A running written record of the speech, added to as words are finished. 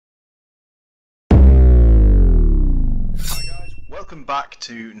Welcome back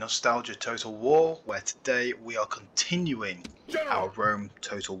to Nostalgia Total War, where today we are continuing our Rome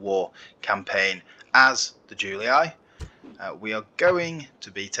Total War campaign as the Julii. We are going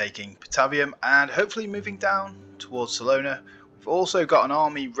to be taking Patavium and hopefully moving down towards Salona. We've also got an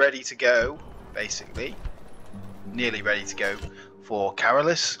army ready to go, basically, nearly ready to go for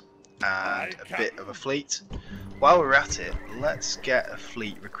Caralis and a bit of a fleet. While we're at it, let's get a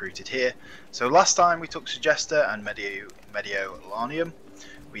fleet recruited here. So last time we took Segesta and Mediolanum.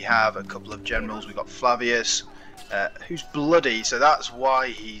 We have a couple of generals. We've got Flavius, who's bloody, so that's why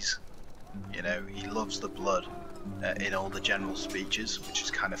he's, you know, he loves the blood in all the general speeches, which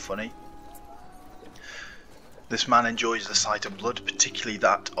is kind of funny. This man enjoys the sight of blood, particularly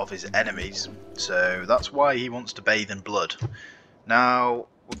that of his enemies, so that's why he wants to bathe in blood. Now,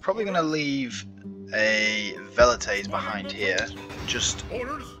 we're probably going to leave a Velites behind here, just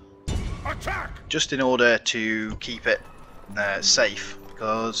in order to keep it safe,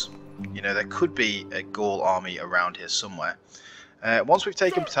 because, you know, there could be a Gaul army around here somewhere. Once we've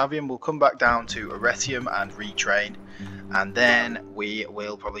taken Patavium, we'll come back down to Arretium and retrain, and then we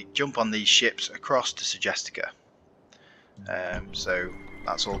will probably jump on these ships across to Segestica. So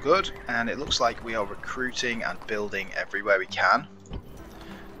that's all good, and it looks like we are recruiting and building everywhere we can.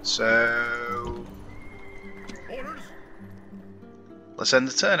 So let's end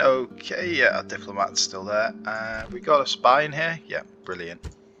the turn. Okay, yeah, our diplomat's still there. We got a spy in here. Yeah, brilliant.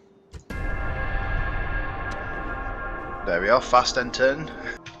 There we are, fast end turn.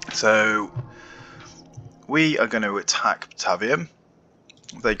 So we are going to attack Patavium.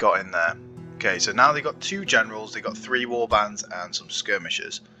 What they got in there? Okay, so now they got 2 generals, they got 3 warbands and some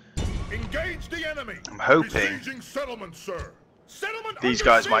skirmishers. Engage the enemy. I'm hoping these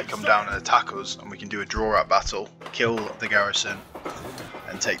guys might come down and attack us, and we can do a draw-out battle, kill the garrison,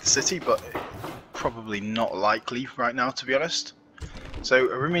 and take the city. But probably not likely right now, to be honest. So,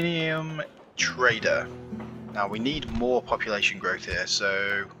 Aruminium Trader. Now we need more population growth here,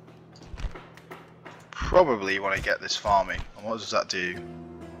 so probably want to get this farming. And what does that do?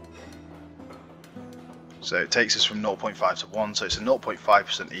 So it takes us from 0.5 to 1, so it's a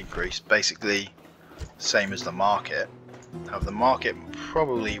 0.5% increase, basically same as the market. Have the market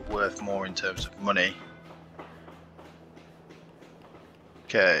probably worth more in terms of money.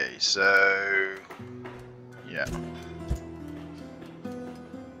 Okay, so yeah.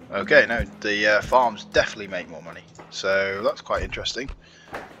 Okay, no, the farms definitely make more money, so that's quite interesting.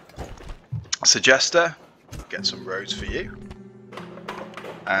 Segesta, get some roads for you,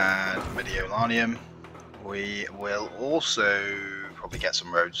 and Mediolanum, we will also probably get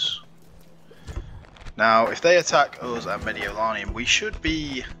some roads. Now, if they attack us at Mediolanum, we should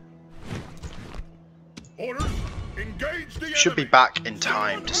be back in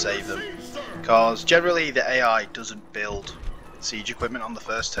time to save them, because generally the AI doesn't build siege equipment on the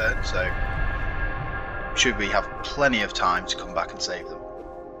first turn, so should we have plenty of time to come back and save them.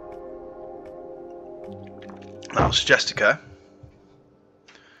 Now, Segestica,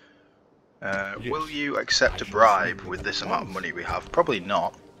 will you accept a bribe with this amount of money we have? Probably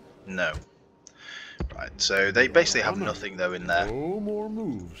not. No. Right, so they basically have nothing though in there.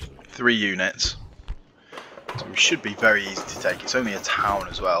 3 units. So we should be very easy to take. It's only a town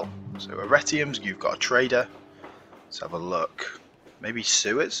as well. So Arretiums, you've got a trader. Let's have a look. Maybe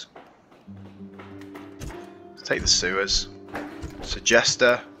sewers? Let's take the sewers.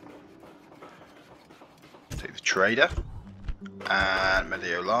 Segesta. Take the trader. And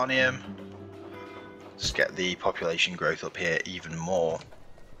Mediolanum. Let's get the population growth up here even more.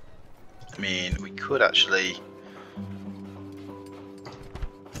 I mean, we could actually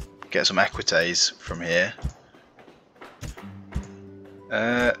get some equites from here.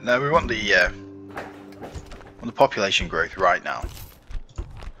 No, we want the population growth right now.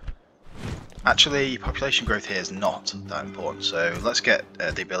 Actually, population growth here is not that important, so let's get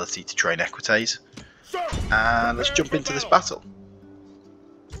the ability to train equites, and let's jump into this battle.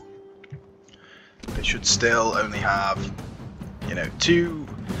 They should still only have, you know, 2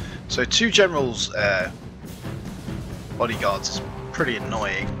 generals bodyguards is pretty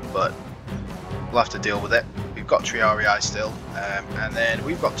annoying, but we'll have to deal with it. We've got Triarii still, and then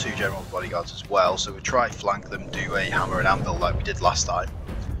we've got 2 general bodyguards as well, so we'll try flank them, do a hammer and anvil like we did last time.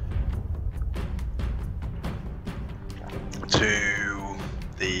 To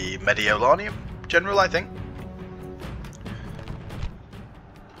the Mediolanum general, I think.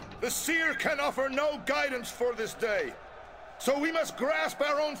 The seer can offer no guidance for this day, so we must grasp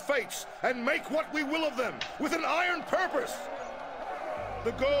our own fates and make what we will of them with an iron purpose.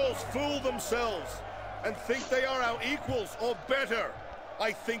 The Gauls fool themselves and think they are our equals or better.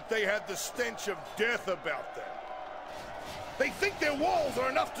 I think they had the stench of death about them. They think their walls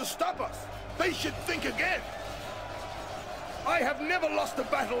are enough to stop us. They should think again. I have never lost a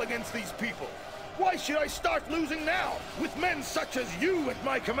battle against these people. Why should I start losing now, with men such as you at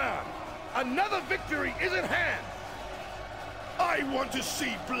my command? Another victory is at hand. I want to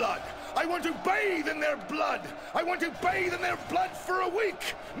see blood. I want to bathe in their blood. I want to bathe in their blood for a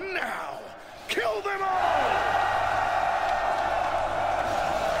week. Now, kill them all!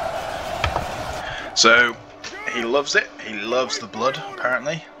 So, he loves it. He loves the blood,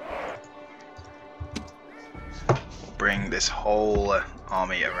 apparently. Bring this whole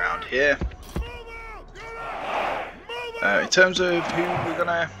army around here. In terms of who we're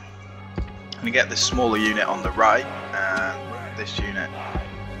gonna get this smaller unit on the right and this unit,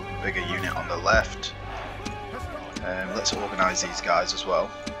 bigger unit on the left. Let's organise these guys as well.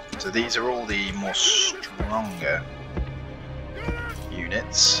 So these are all the more stronger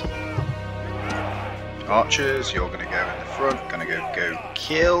units. Archers, you're gonna go in the front. Gonna go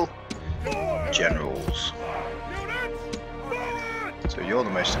kill generals. So you're the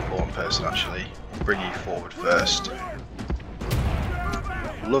most important person, actually. Bring you forward first.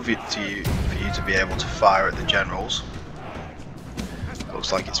 Love it for you to be able to fire at the generals.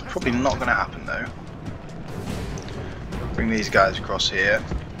 Looks like it's probably not going to happen though. Bring these guys across here.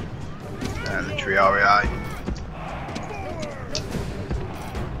 And the Triarii.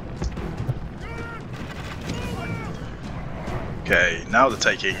 Okay, now they're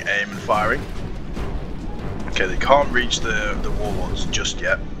taking aim and firing. Okay, they can't reach the warlords just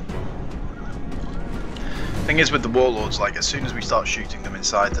yet. Thing is with the warlords, like as soon as we start shooting them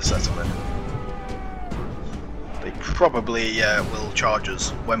inside the settlement, they probably will charge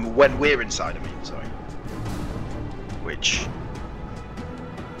us when we're inside. I mean, sorry. Which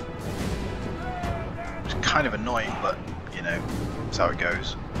is kind of annoying, but you know, that's how it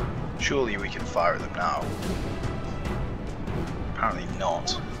goes. Surely we can fire at them now. Apparently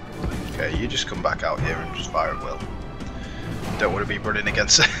not. Okay, you just come back out here and just fire at will. Don't want to be running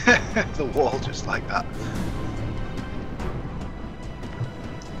against the wall just like that.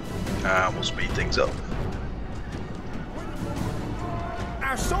 We'll speed things up.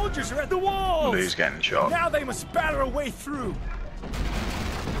 Our soldiers are at the walls! Who's getting shot? Now they must batter a way through.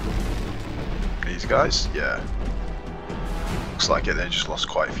 These guys? Yeah. Looks like it, they just lost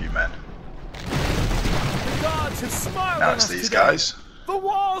quite a few men. The gods have smiled Now on it's us these today. guys. The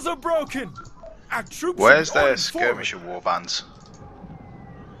walls are broken! Our troops Where's are their going skirmisher forward. warbands?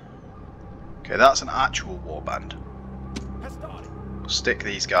 Okay, that's an actual warband. Stick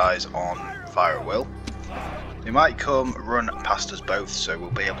these guys on fire at will. They might come run past us both, so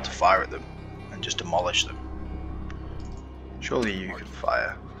we'll be able to fire at them and just demolish them. Surely you can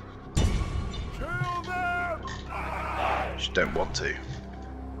fire. Just don't want to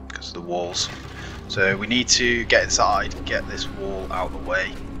because of the walls. So we need to get inside, get this wall out of the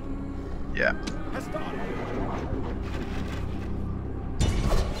way. Yeah.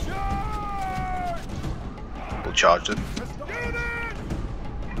 We'll charge them.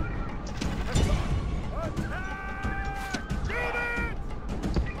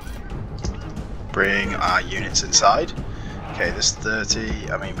 Bring our units inside. Okay, there's 30.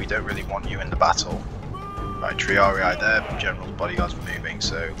 I mean, we don't really want you in the battle. Right, Triarii there. General's bodyguards moving,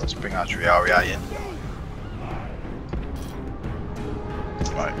 so let's bring our Triarii in.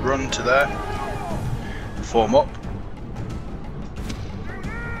 Right, run to there. Form up.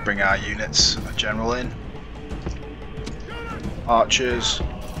 Bring our units, a general in. Archers.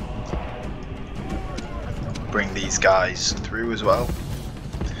 Bring these guys through as well.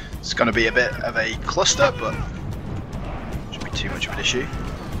 It's going to be a bit of a cluster, but shouldn't be too much of an issue.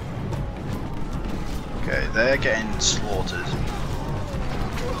 Okay, they're getting slaughtered.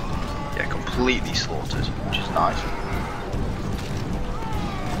 Yeah, completely slaughtered, which is nice.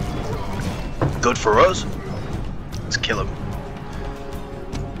 Good for us. Let's kill them.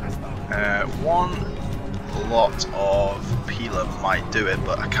 One lot of Pila might do it,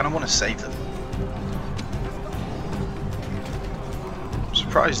 but I kind of want to save them.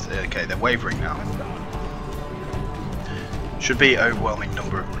 Surprised. Okay, they're wavering now. Should be overwhelming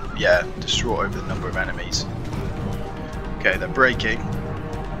number of, yeah, destroy over the number of enemies. Okay, they're breaking.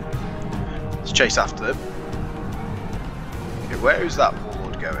 Let's chase after them. Okay, where is that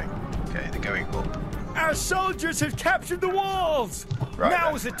warlord going? Okay, they're going up. Our soldiers have captured the walls! Right now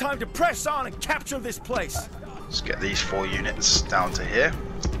then. is the time to press on and capture this place. Let's get these 4 units down to here.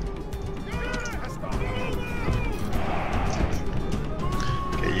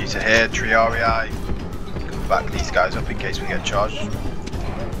 Get you to here, Triarii. Back these guys up in case we get charged.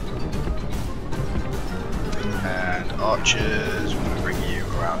 And archers, we're going to bring you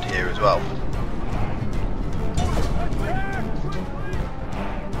around here as well.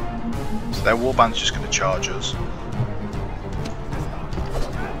 So their warband's just going to charge us.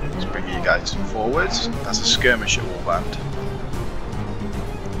 Let's bring you guys forwards. That's a skirmisher warband.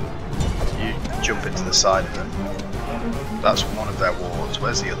 You jump into the side of them. That's one of their warlords.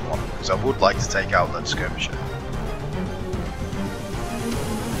 Where's the other one? Because I would like to take out that skirmisher.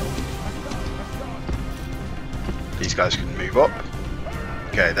 These guys can move up.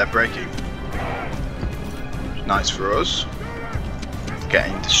 Okay, they're breaking. Nice for us.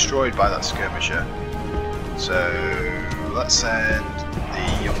 Getting destroyed by that skirmisher. So let's send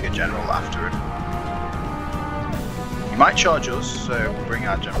the younger general after him. He might charge us, so we'll bring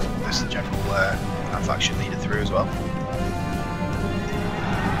our general, this general, our faction leader through as well.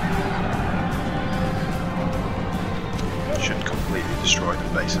 Should completely destroy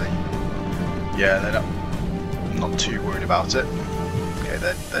them, basically. Yeah, they're not. I'm not too worried about it. Okay,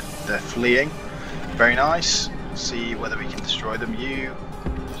 they're fleeing. Very nice. See whether we can destroy them. You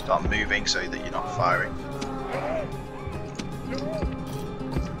start moving so that you're not firing.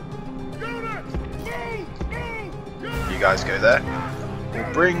 You guys go there. We'll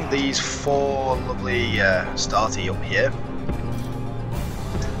bring these 4 lovely Stati up here. I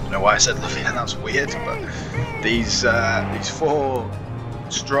don't know why I said lovely, and that's weird, but these 4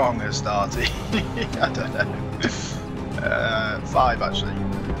 strong Stati. I don't know. 5 actually.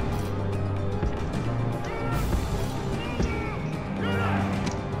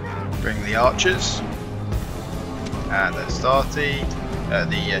 Bring the archers and the Stati,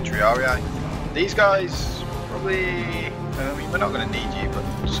 the Triarii. These guys probably, I mean, we're not going to need you, but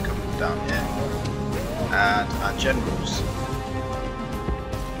just come down here. And our generals,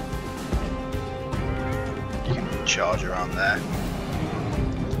 you can charge around there.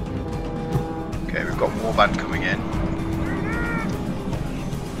 Okay, we've got warband coming in.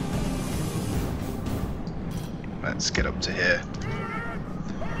 Let's get up to here.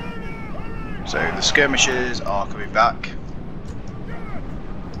 So the skirmishers are coming back.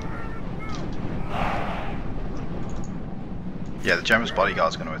 Yeah, the general's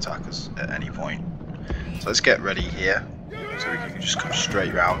bodyguard's going to attack us at any point. So let's get ready here, so we can just come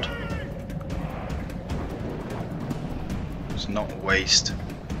straight round. Let's not waste.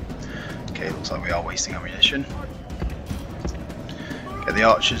 Okay, looks like we are wasting ammunition. Get the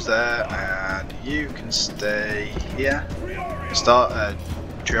archers there, and you can stay here. Start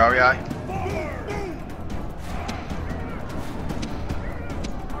Triarii.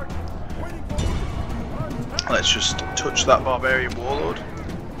 Let's just touch that barbarian warlord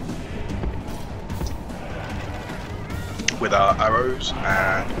with our arrows,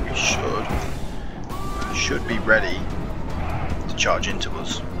 and we should be ready to charge into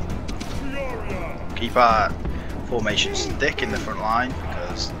us. Keep our formations thick in the front line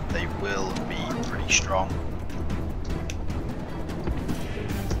because they will be pretty strong.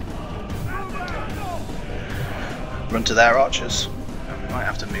 Run to their archers. We might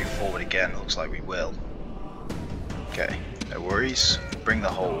have to move forward again. Looks like we will. Okay, no worries. Bring the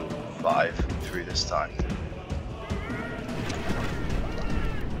whole 5 through this time.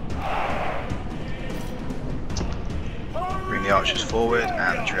 Bring the archers forward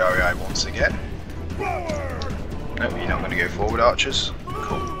and the Triarii once again. No, you're not going to go forward, archers.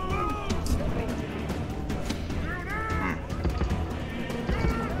 Cool.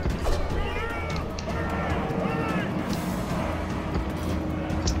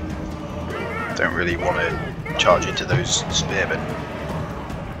 Don't really want to charge into those spearmen.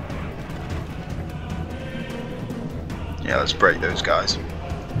 Yeah, let's break those guys.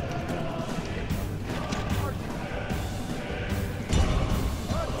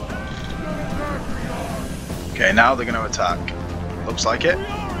 Okay, now they're going to attack. Looks like it.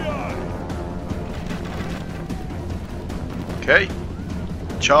 Okay.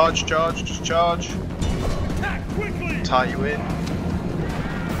 Charge, just charge. Tie you in.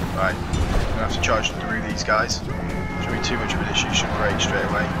 Right. I'm going to have to charge through these guys. Shouldn't be too much of an issue, should break straight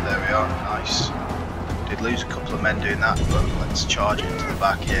away. There we are, nice. Did lose a couple of men doing that, but let's charge into the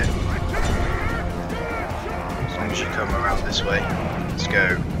back here. As long as you come around this way. Let's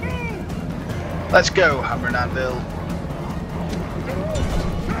go. Let's go, hammer and anvil.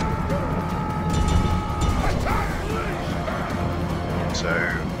 So,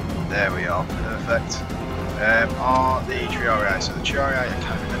 there we are, perfect. Are the Triarii, so the Triarii are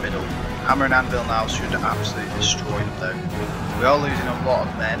kind of in the middle. Hammer and anvil now should absolutely destroy them though. We are losing a lot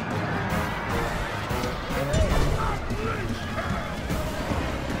of men.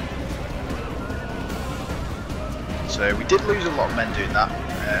 So we did lose a lot of men doing that.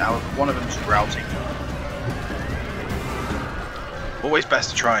 However, one of them's routing. Always best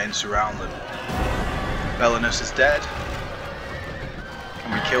to try and surround them. Belenus is dead. Come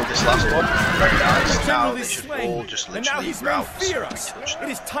We killed this last one. Very nice. The Now general they is should slain, all just and now literally he's no rout fear as us. we touch It them.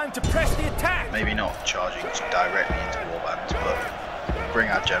 is time to press the attack. Maybe not charging directly into warbands, but bring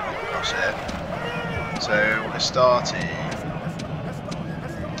our general across here. So we're starting.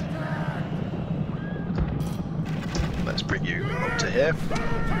 Let's bring you up to here.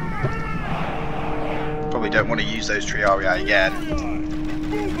 Probably don't want to use those Triarii again,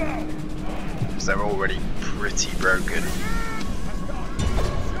 because they're already pretty broken.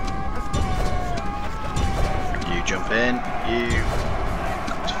 You jump in, you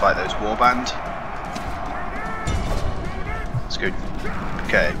come to fight those warband. That's good.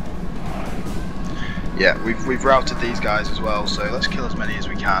 Okay. Yeah, we've routed these guys as well, so let's kill as many as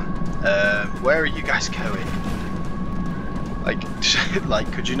we can. Where are you guys going? Like,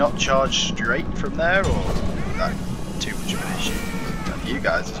 could you not charge straight from there, or is that too much of an issue? And you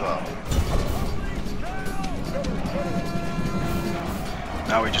guys as well.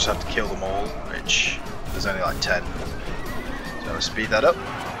 Now we just have to kill them all, which there's only like 10. So let's speed that up.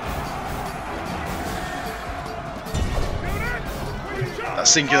 That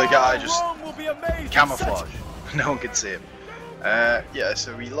singular guy just camouflage. No one can see him. Yeah,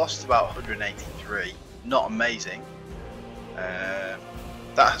 so we lost about 183. Not amazing.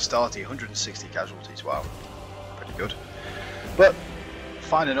 That Hastati, 160 casualties. Wow, pretty good. But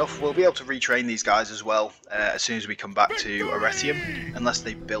fine enough. We'll be able to retrain these guys as well as soon as we come back to Arretium, unless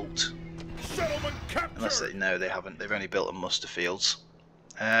they built. Unless they they haven't. They've only built a muster fields.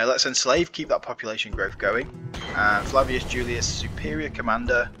 Let's enslave. Keep that population growth going. And Flavius Julius, superior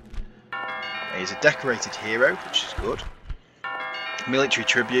commander. He's a decorated hero, which is good. Military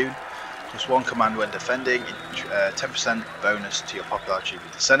tribune. Plus 1 command when defending, 10% bonus to your popularity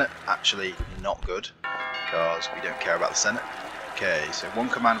with the Senate. Actually not good, because we don't care about the Senate. Okay, so 1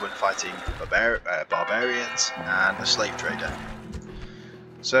 command when fighting barbarians, and a slave trader.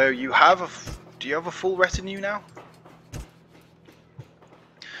 So you have do you have a full retinue now? I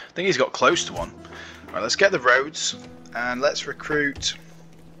think he's got close to one. Right, let's get the roads, and let's recruit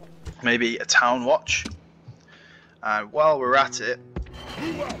maybe a town watch. And while we're at it,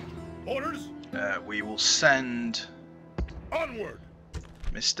 Orders. We will send Onward.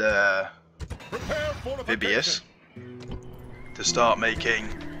 Mr. Vibius to start making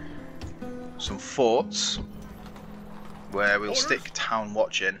some forts where we'll stick town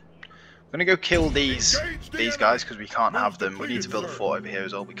watch in. I'm gonna go kill these guys because we can't have them. We need to build a fort over here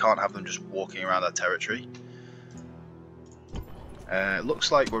as well. We can't have them just walking around our territory.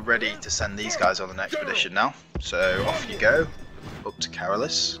 Looks like we're ready to send these guys on an expedition now. So off you go, up to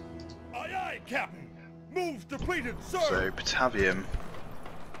Carolus. Captain, move depleted, sir. So Batavium,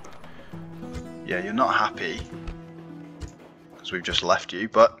 yeah, you're not happy because we've just left you,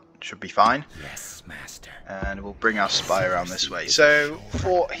 but should be fine. Yes, master. And we'll bring our spy around this way. So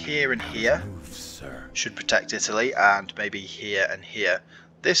fort here and here should protect Italy, and maybe here and here.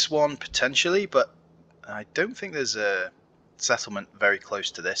 This one potentially, but I don't think there's a settlement very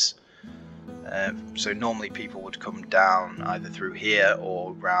close to this. So normally people would come down either through here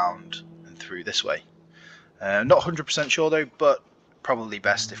or round through this way. Not 100% sure though, but probably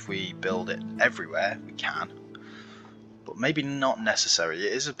best if we build it everywhere we can, but maybe not necessary.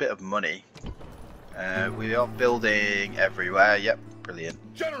 It is a bit of money. We are building everywhere. Yep, brilliant.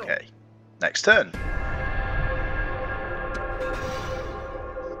 Okay, next turn.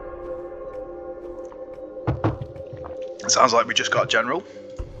 Sounds like we just got a general.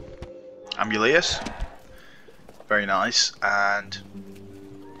 Amulius, very nice, and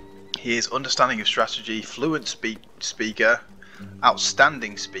he is understanding of strategy, fluent speaker,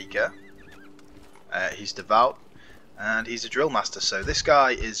 outstanding speaker. He's devout, and he's a drill master. So this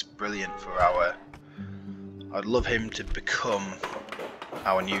guy is brilliant for our. I'd love him to become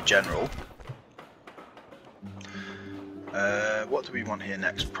our new general. What do we want here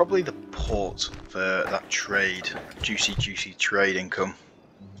next? Probably the port for that trade, juicy trade income.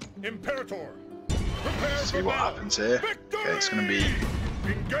 Imperator, See what happens here. Okay, it's going to be.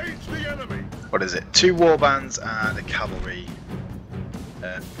 engage the enemy. What is it? 2 warbands and a cavalry.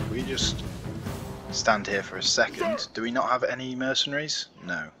 We just stand here for a second. Do we not have any mercenaries?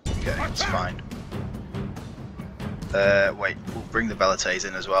 No. Okay, it's fine. Wait, we'll bring the Velites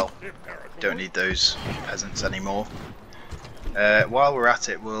in as well. Don't need those peasants anymore. While we're at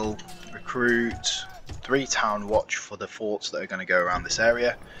it, we'll recruit 3 town watch for the forts that are going to go around this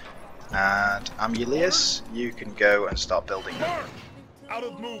area. And Amulius, you can go and start building them. Out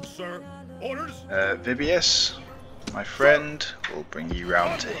of move, sir. Orders. Vibius, my friend, we'll bring you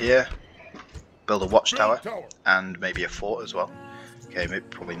round to here. Build a watchtower and maybe a fort as well. Okay, maybe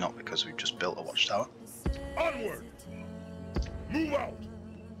probably not because we've just built a watchtower. Onward. Move out.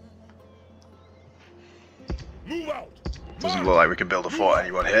 Move out. Doesn't look like we can build a fort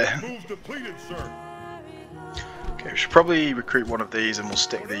anymore here. Move depleted, sir. Okay, we should probably recruit one of these and we'll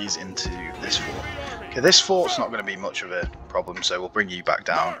stick these into this fort. Okay, this fort's not going to be much of a problem, so we'll bring you back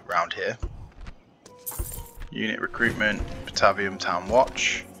down around here. Unit recruitment, Batavium Town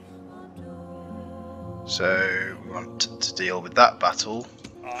Watch. So we want to deal with that battle.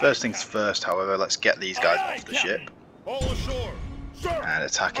 First things first, however, let's get these guys off the ship. All ashore. And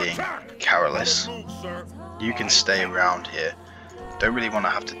attacking Carolus. You can stay around here. Don't really want to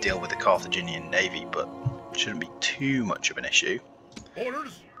have to deal with the Carthaginian navy, but shouldn't be too much of an issue.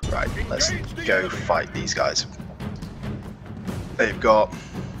 Right, let's go fight these guys. They've got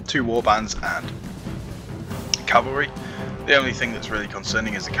 2 warbands and cavalry. The only thing that's really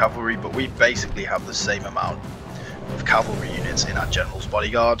concerning is the cavalry, but we basically have the same amount of cavalry units in our general's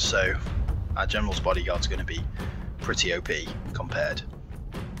bodyguard, so our general's bodyguard's going to be pretty OP compared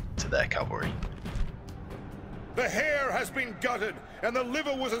to their cavalry. The hair has been gutted, and the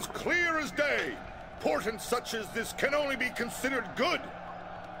liver was as clear as day. Portent such as this can only be considered good.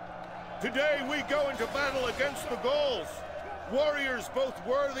 Today we go into battle against the Gauls, warriors both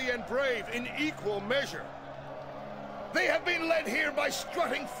worthy and brave in equal measure. They have been led here by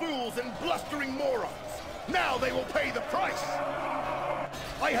strutting fools and blustering morons. Now they will pay the price.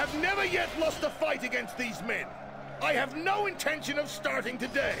 I have never yet lost a fight against these men. I have no intention of starting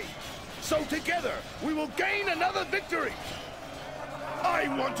today. So together, we will gain another victory. I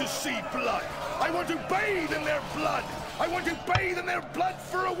want to see blood. I want to bathe in their blood. I want to bathe in their blood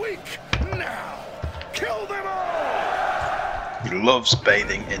for a week. Now, kill them all! He loves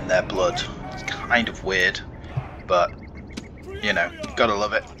bathing in their blood. It's kind of weird, but, you know, gotta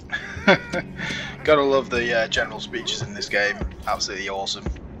love it. Gotta love the general speeches in this game. Absolutely awesome.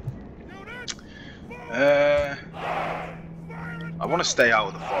 I want to stay out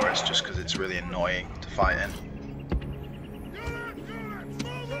of the forest just because it's really annoying to fight in.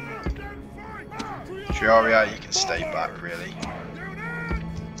 Gioria, you can stay back really.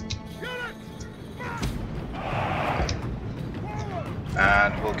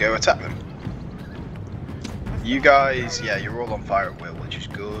 And we'll go attack them. You guys, yeah, you're all on fire at will, which is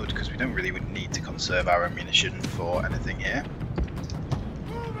good because we don't really need to conserve our ammunition for anything here.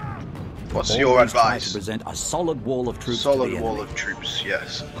 What's your advice? To present a solid wall of troops. Solid wall of troops,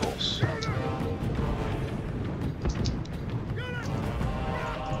 yes, of course.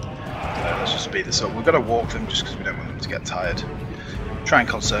 Let's just speed this up. We've got to walk them just because we don't want them to get tired. Try and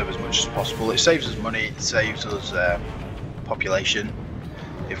conserve as much as possible. It saves us money, it saves us population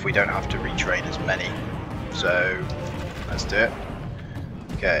if we don't have to retrain as many. So, let's do it.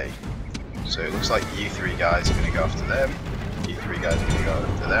 Okay, so it looks like you 3 guys are going to go after them. You 3 guys are going to go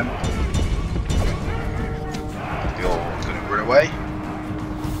after them. You're going to run away.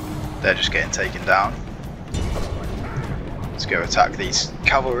 They're just getting taken down. Let's go attack these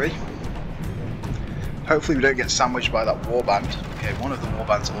cavalry. Hopefully we don't get sandwiched by that warband. Okay, one of the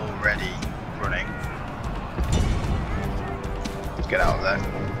warbands already running. Let's get out of there.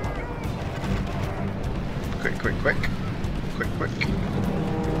 Quick, quick, quick. Quick, quick.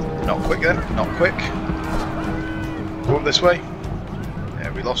 Not quick then, not quick. Go up this way.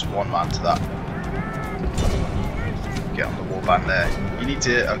 Yeah, we lost 1 man to that. Get on the warband there. You need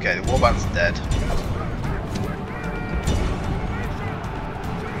to... Okay, the warband's dead.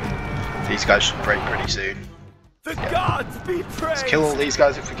 These guys should break pretty soon. The gods be praised. Let's kill all these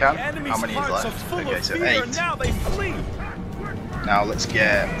guys if we can. How many is hearts left? are full Okay, of so fear, 8. now they flee. Now let's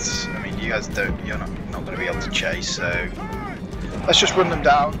get... I mean, you guys don't... You're not going to be able to chase, so... Let's just run them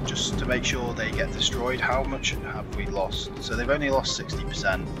down, just to make sure they get destroyed. How much have we lost? So they've only lost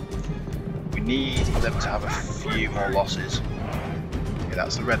 60%. We need them to have a few more losses. Okay,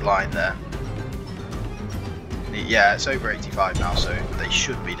 that's the red line there. Yeah, it's over 85 now, so they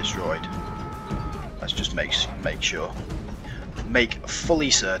should be destroyed. Let's just make sure. Make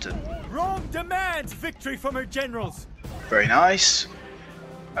fully certain. Rome demands victory from her generals. Very nice.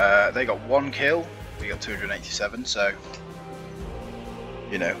 They got 1 kill. We got 287, so...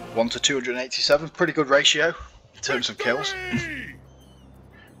 You know, 1 to 287, pretty good ratio in terms of kills.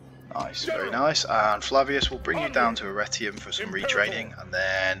 Nice, very nice. And Flavius, will bring you down to Arretium for some retraining, and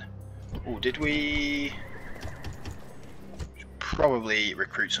then... Oh, did we... Probably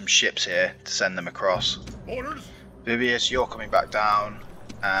recruit some ships here to send them across. Vivius, you're coming back down,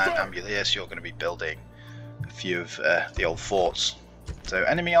 and Ambulius, you're going to be building a few of the old forts. So,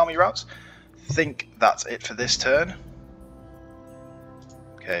 enemy army routes. I think that's it for this turn.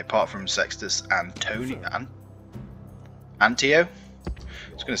 Okay, apart from Sextus Antio. I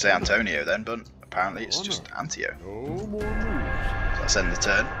was going to say Antonio then, but apparently it's just Antio. So let's end the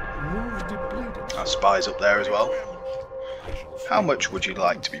turn. Our spy's up there as well. How much would you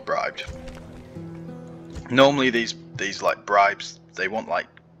like to be bribed? Normally these like bribes, they want like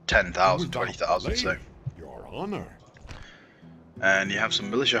 10,000, 20,000, so. Your honor. And you have some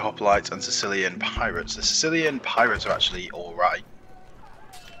militia hoplites and Sicilian pirates. The Sicilian pirates are actually alright.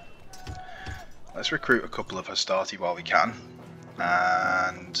 Let's recruit a couple of Hastati while we can.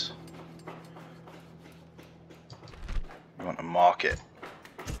 And we want a market.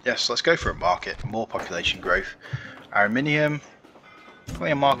 Yes, let's go for a market. More population growth. Arminium,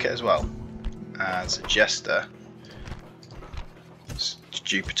 probably a market as well. And Segesta.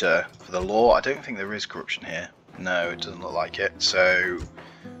 Jupiter for the law. I don't think there is corruption here. No, it doesn't look like it. So,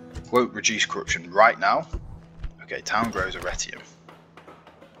 won't reduce corruption right now. Okay, town grows Arretium.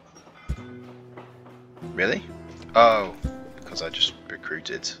 Really? Oh, because I just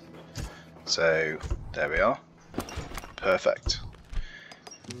recruited. So, there we are. Perfect.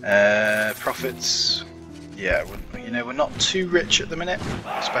 Profits. Yeah, we're not too rich at the minute,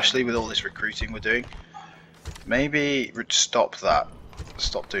 especially with all this recruiting we're doing. Maybe stop that.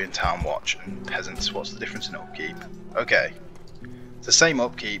 Stop doing town watch and peasants. What's the difference in upkeep? Okay, it's the same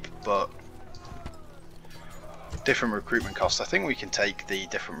upkeep, but different recruitment cost. I think we can take the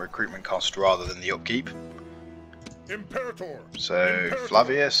different recruitment cost rather than the upkeep. Imperator. So Imperator.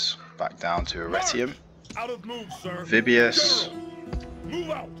 Flavius back down to Arretium. Out of move, sir. Vibius. General, move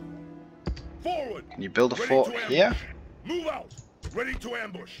out. Forward. Can you build a Ready fort to ambush. here? Move out. Ready to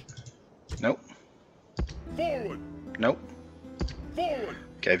ambush. Nope. Forward. Nope. Forward.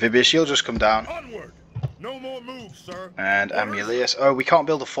 Okay, Vibius, you'll just come down. Onward. No more moves, sir. And Orders. Amulius. Oh, we can't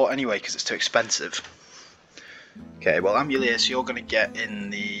build a fort anyway because it's too expensive. Okay, well, Amulius, you're going to get in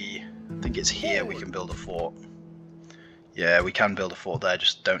the... I think it's here we can build a fort. Yeah, we can build a fort there,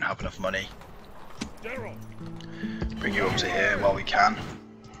 just don't have enough money. General. Bring you up to here while we can.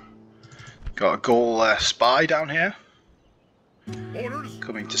 Got a Gaul spy down here. Orders.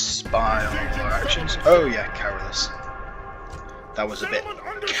 Coming to spy on all our actions. Oh yeah, Carolus. That was a bit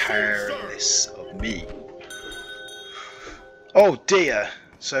careless of me. Oh dear.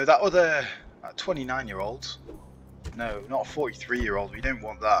 So that other 29-year-old. No, not a 43-year-old. We don't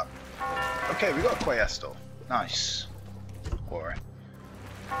want that. Okay, we got a Quaestor. Nice. Or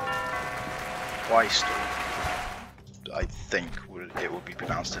Quaestor. I think it would be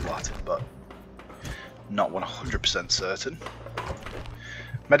pronounced in Latin, but not 100% certain.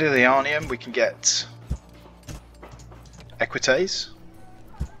 Mediterranean, we can get Equites.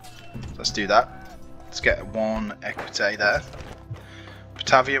 Let's do that. Let's get one Equite there.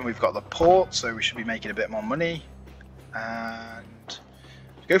 Batavian, we've got the port, so we should be making a bit more money. And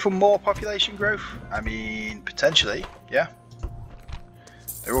go for more population growth. I mean, potentially, yeah.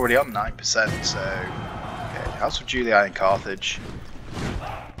 They're already on 9%, so okay. House of Julii in Carthage.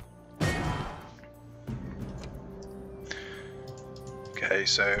 Okay,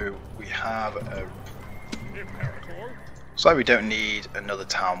 so we have a... Imperator. Looks like we don't need another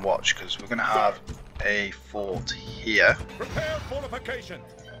town watch because we're going to have a fort here. Prepare fortification.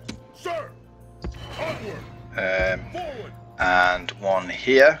 Sir. Onward. Forward. And one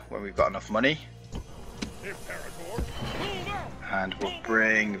here where we've got enough money. Imperator. Move out. And we'll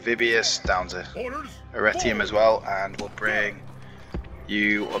bring Vibius down to Orders. Arretium as well, and we'll bring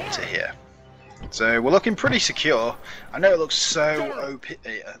you up to here. So we're looking pretty secure. I know it looks so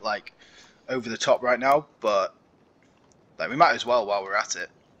like over the top right now, but like we might as well while we're at it.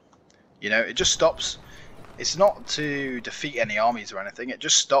 You know, it just stops. It's not to defeat any armies or anything. It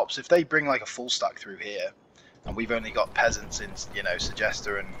just stops if they bring like a full stack through here, and we've only got peasants in, you know,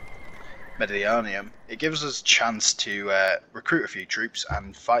 Segesta and Mediterranean. It gives us a chance to recruit a few troops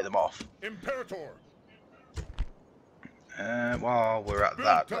and fight them off. Imperator. While we're at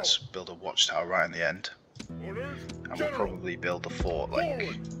that, let's build a watchtower right in the end, Orders. and we'll probably build a fort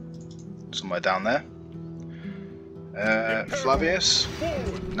like somewhere down there. Flavius.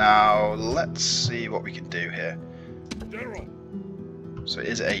 Forward. Now let's see what we can do here. General. So it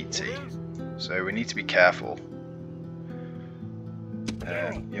is 80, so we need to be careful.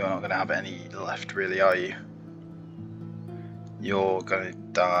 You're not going to have any left really, are you? You're going to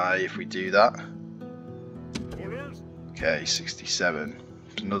die if we do that. Orders. Okay, 67.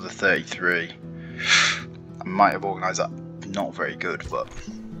 Another 33. I might have organised that not very good, but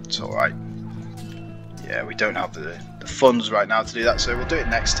it's alright. Yeah, we don't have the funds right now to do that, so we'll do it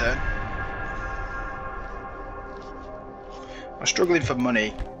next turn. I'm struggling for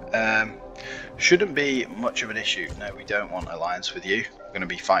money. Shouldn't be much of an issue. No, we don't want alliance with you. We're going to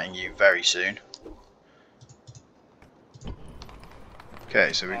be fighting you very soon.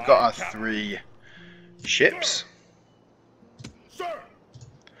 Okay, so we've got our 3 ships. Sir.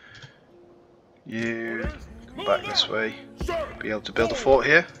 You come back this way. Be able to build a fort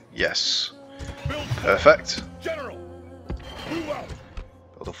here? Yes. Perfect. General, move out.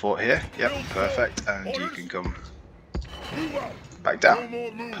 Build a fort here? Yep, perfect. And you can come Move out. back No down.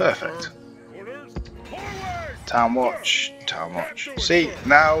 more movement, Perfect. sir. Orders. Forward. Town watch. Town watch. See,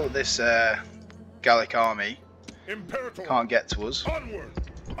 now this Gallic army Imperator. can't get to us. Onward.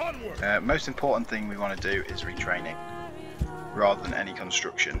 Onward. Most important thing we want to do is retraining rather than any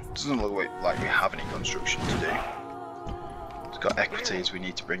construction. Doesn't look like we have any construction to do. It's got equities we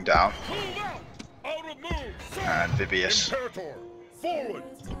need to bring down. Move out. Out of move, sir. And Vibius. Imperator. Forward.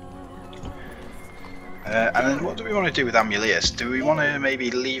 And then what do we want to do with Amulius? Do we want to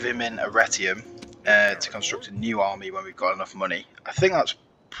maybe leave him in Arretium to construct a new army when we've got enough money? I think that's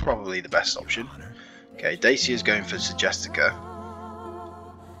probably the best option. Okay, Dacia is going for Segestica.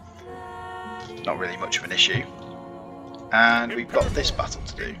 Not really much of an issue. And we've got this battle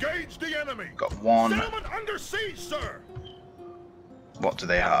to do. Engage the enemy. We've got one. Gentlemen under siege, sir. What do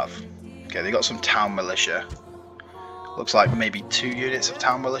they have? Okay, they got some town militia. Looks like maybe 2 units of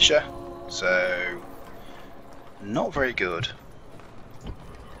town militia. So, not very good.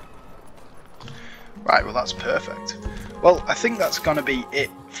 Right, well that's perfect. Well, I think that's going to be it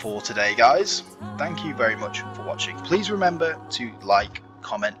for today, guys. Thank you very much for watching. Please remember to like,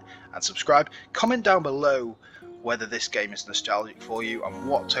 comment and subscribe. Comment down below whether this game is nostalgic for you and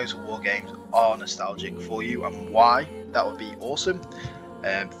what Total War games are nostalgic for you and why. That would be awesome.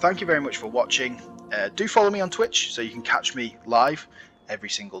 Thank you very much for watching. Do follow me on Twitch so you can catch me live every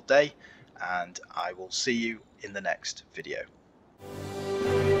single day, and I will see you in the next video.